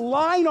we can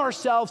align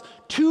ourselves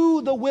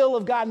to the will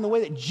of God in the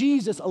way that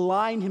Jesus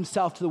aligned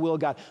himself to the will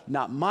of God.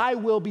 Not my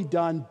will be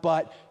done,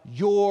 but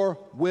your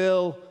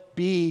will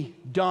be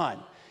done.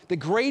 The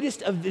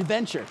greatest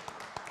adventure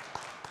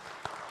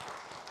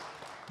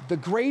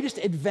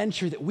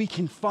that we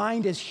can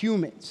find as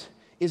humans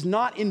is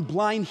not in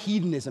blind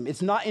hedonism.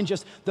 It's not in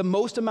just the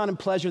most amount of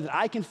pleasure that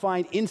I can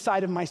find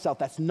inside of myself.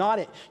 That's not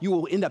it. You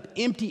will end up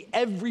empty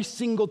every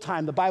single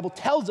time. The Bible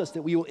tells us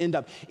that we will end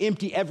up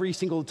empty every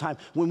single time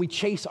when we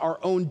chase our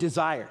own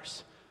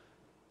desires.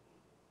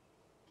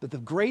 But the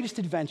greatest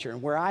adventure,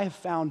 and where I have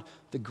found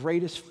the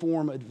greatest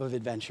form of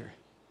adventure,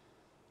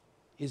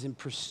 is in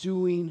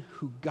pursuing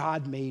who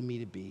God made me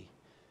to be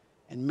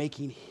and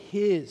making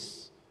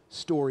his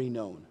story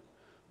known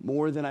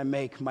more than I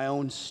make my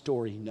own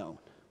story known,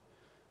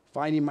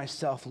 finding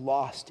myself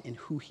lost in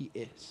who he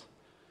is.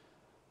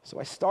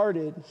 So I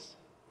started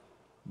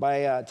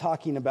by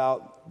talking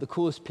about the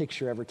coolest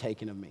picture ever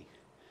taken of me.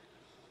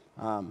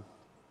 I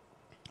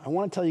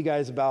want to tell you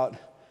guys about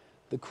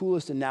the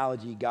coolest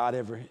analogy God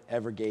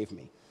ever gave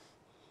me.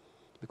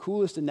 The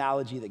coolest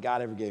analogy that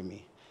God ever gave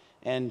me.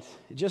 And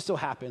it just so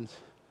happens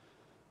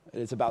that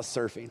it's about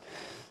surfing.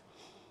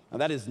 Now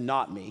that is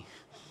not me.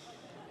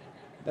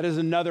 That is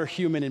another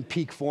human in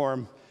peak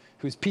form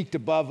who's peaked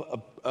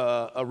above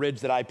a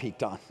ridge that I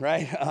peaked on,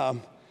 right?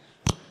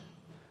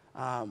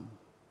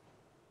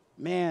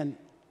 Man,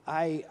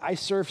 I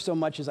surf so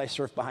much as I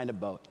surf behind a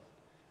boat.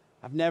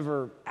 I've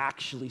never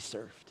actually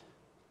surfed,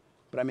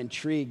 but I'm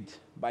intrigued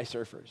by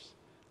surfers.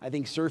 I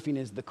think surfing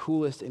is the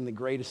coolest and the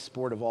greatest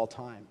sport of all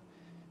time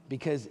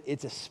because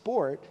it's a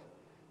sport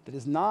that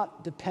is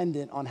not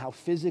dependent on how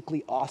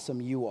physically awesome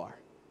you are.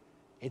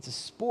 It's a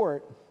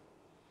sport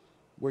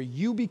where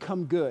you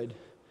become good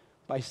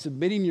by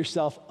submitting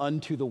yourself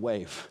unto the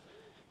wave.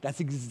 That's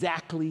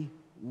exactly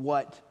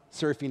what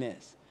surfing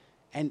is.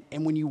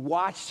 And when you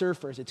watch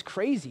surfers, it's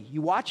crazy.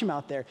 You watch them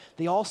out there,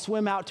 they all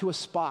swim out to a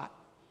spot.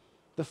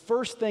 The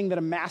first thing that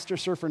a master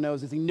surfer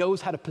knows is he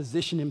knows how to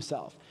position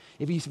himself.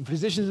 If he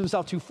positions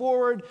himself too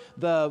forward,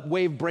 the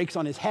wave breaks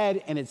on his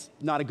head and it's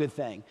not a good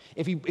thing.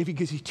 If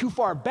he's too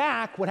far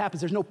back, what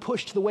happens? There's no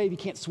push to the wave, he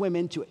can't swim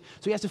into it.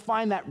 So he has to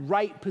find that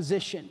right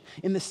position.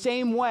 In the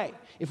same way,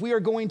 if we are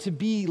going to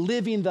be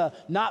living the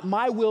not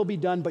my will be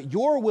done, but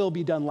your will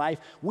be done life,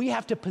 we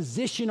have to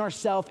position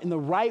ourselves in the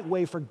right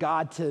way for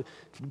God to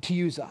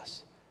use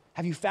us.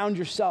 Have you found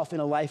yourself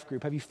in a life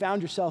group? Have you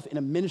found yourself in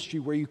a ministry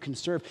where you can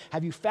serve?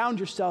 Have you found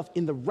yourself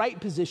in the right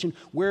position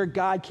where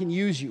God can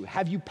use you?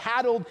 Have you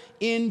paddled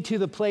into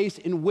the place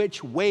in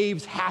which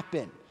waves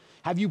happen?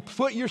 Have you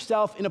put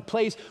yourself in a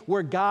place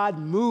where God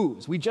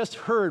moves? We just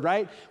heard,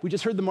 right? We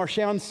just heard the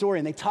Marchand story,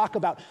 and they talk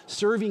about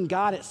serving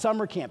God at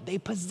summer camp. They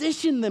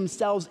position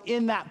themselves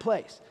in that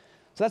place.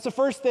 So that's the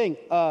first thing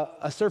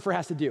a surfer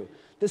has to do.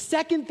 The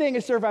second thing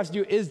a surfer has to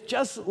do is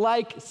just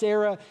like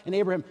Sarah and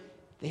Abraham,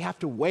 they have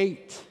to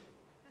wait.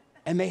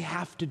 And they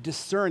have to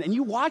discern. And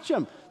you watch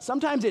them.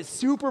 Sometimes it's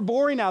super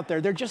boring out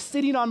there. They're just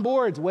sitting on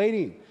boards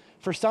waiting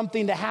for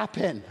something to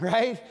happen,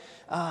 right?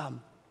 And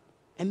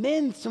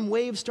then some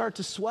waves start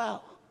to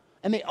swell.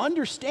 And they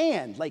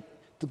understand, like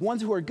the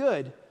ones who are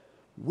good,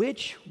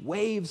 which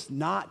waves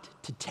not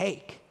to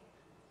take.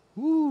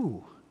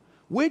 Ooh.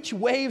 Which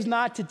waves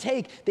not to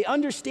take. They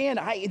understand,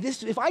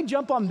 if I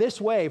jump on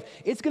this wave,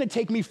 it's going to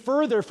take me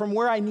further from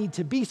where I need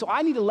to be, so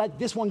I need to let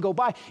this one go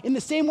by. In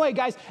the same way,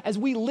 guys, as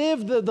we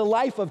live the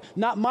life of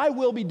not my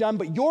will be done,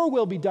 but your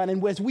will be done,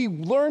 and as we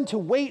learn to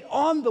wait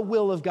on the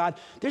will of God,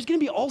 there's going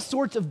to be all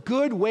sorts of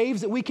good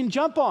waves that we can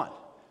jump on.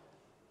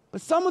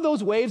 But some of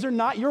those waves are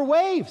not your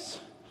waves.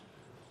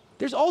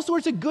 There's all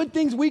sorts of good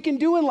things we can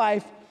do in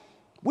life.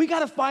 We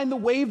got to find the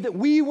wave that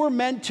we were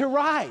meant to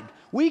ride.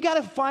 We got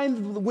to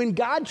find, when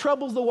God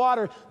troubles the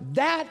water,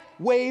 that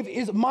wave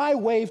is my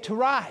wave to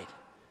ride.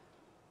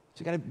 So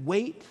you got to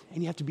wait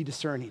and you have to be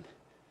discerning.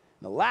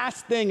 The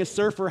last thing a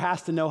surfer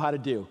has to know how to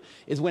do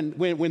is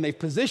when they've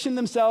positioned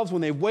themselves,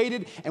 when they've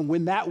waited, and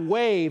when that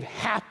wave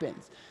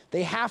happens,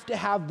 they have to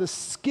have the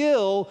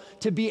skill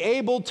to be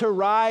able to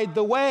ride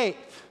the wave.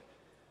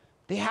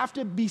 They have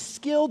to be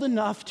skilled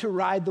enough to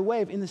ride the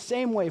wave. In the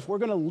same way, if we're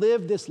going to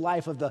live this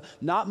life of the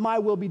not my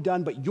will be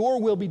done, but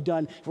your will be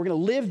done, if we're going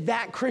to live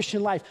that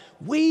Christian life,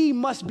 we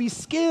must be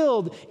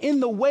skilled in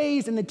the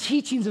ways and the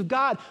teachings of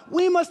God.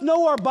 We must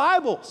know our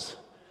Bibles.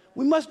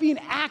 We must be in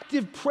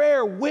active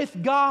prayer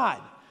with God.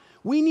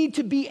 We need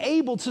to be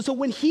able to, so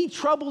when he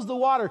troubles the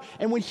water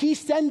and when he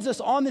sends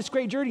us on this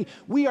great journey,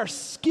 we are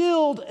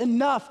skilled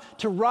enough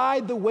to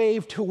ride the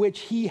wave to which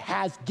he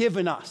has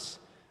given us.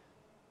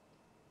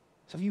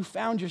 So have you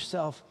found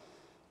yourself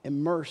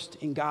immersed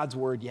in God's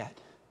word yet?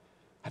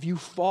 Have you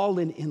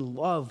fallen in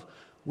love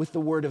with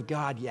the word of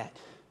God yet?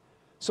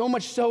 So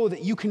much so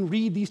that you can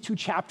read these 2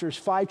 chapters,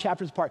 5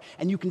 chapters apart,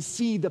 and you can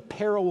see the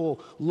parallel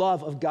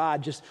love of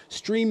God just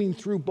streaming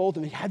through both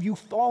of them. Have you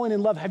fallen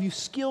in love? Have you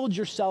skilled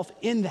yourself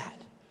in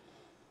that?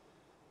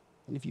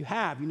 And if you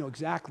have, you know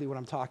exactly what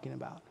I'm talking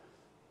about.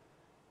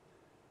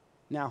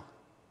 Now,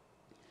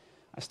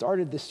 I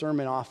started this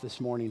sermon off this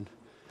morning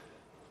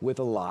with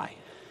a lie.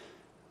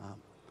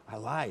 I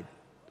lied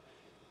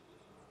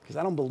because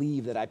I don't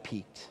believe that I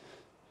peaked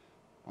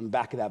on the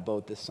back of that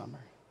boat this summer.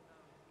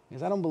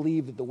 Because I don't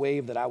believe that the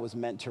wave that I was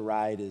meant to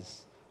ride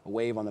is a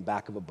wave on the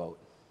back of a boat.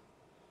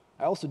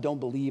 I also don't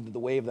believe that the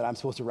wave that I'm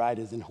supposed to ride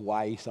is in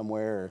Hawaii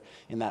somewhere or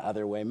in that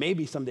other way.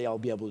 Maybe someday I'll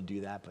be able to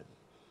do that, but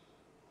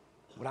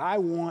what I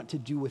want to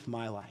do with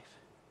my life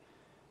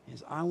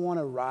is I want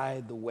to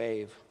ride the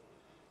wave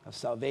of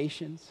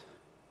salvations,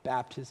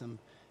 baptism,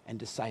 and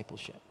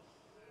discipleship.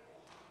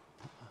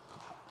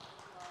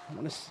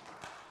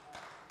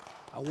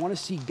 I want to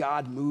see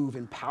God move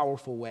in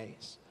powerful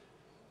ways.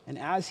 And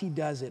as he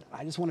does it,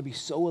 I just want to be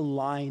so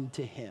aligned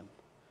to him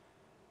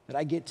that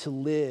I get to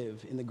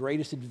live in the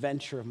greatest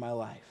adventure of my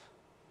life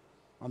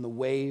on the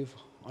wave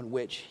on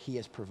which he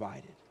has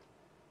provided.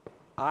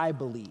 I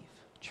believe,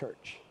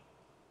 church,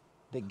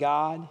 that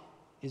God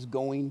is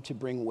going to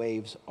bring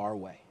waves our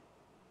way.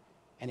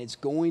 And it's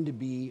going to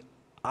be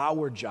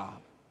our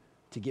job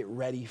to get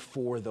ready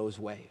for those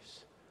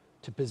waves,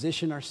 to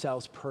position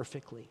ourselves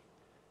perfectly.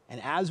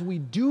 And as we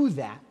do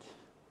that,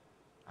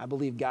 I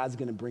believe God's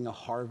going to bring a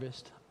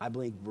harvest. I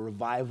believe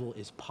revival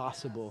is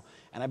possible.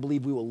 And I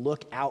believe we will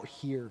look out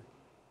here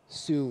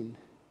soon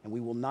and we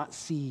will not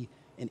see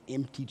an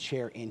empty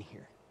chair in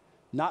here.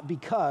 Not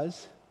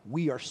because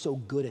we are so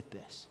good at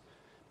this,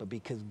 but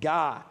because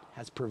God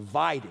has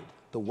provided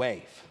the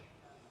wave.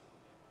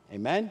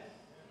 Amen?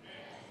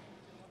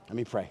 Let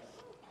me pray.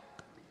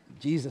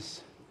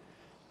 Jesus,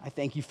 I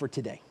thank you for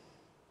today.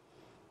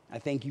 I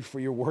thank you for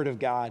your word of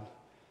God,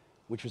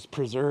 which was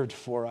preserved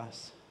for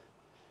us.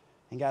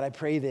 And God, I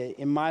pray that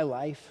in my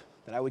life,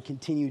 that I would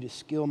continue to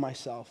skill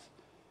myself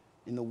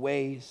in the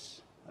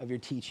ways of your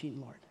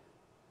teaching, Lord.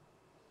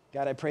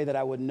 God, I pray that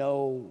I would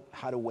know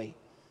how to wait.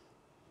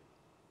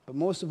 But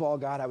most of all,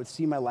 God, I would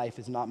see my life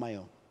as not my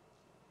own.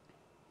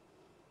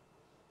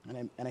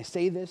 And I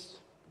say this,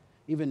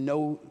 even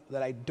know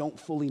that I don't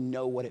fully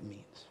know what it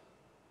means.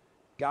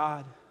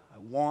 God, I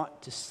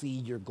want to see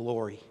your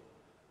glory.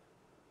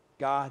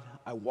 God,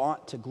 I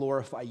want to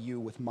glorify you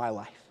with my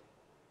life.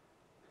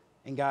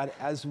 And God,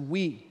 as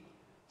we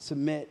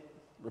submit,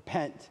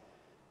 repent,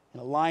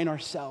 and align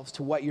ourselves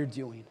to what you're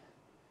doing,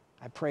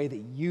 I pray that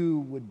you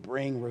would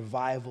bring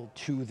revival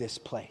to this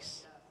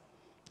place.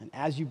 And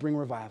as you bring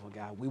revival,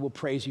 God, we will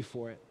praise you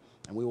for it,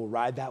 and we will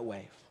ride that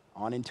wave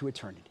on into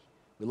eternity.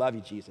 We love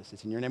you, Jesus.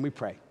 It's in your name we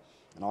pray.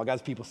 And all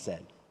God's people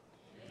said,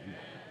 amen.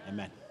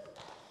 Amen.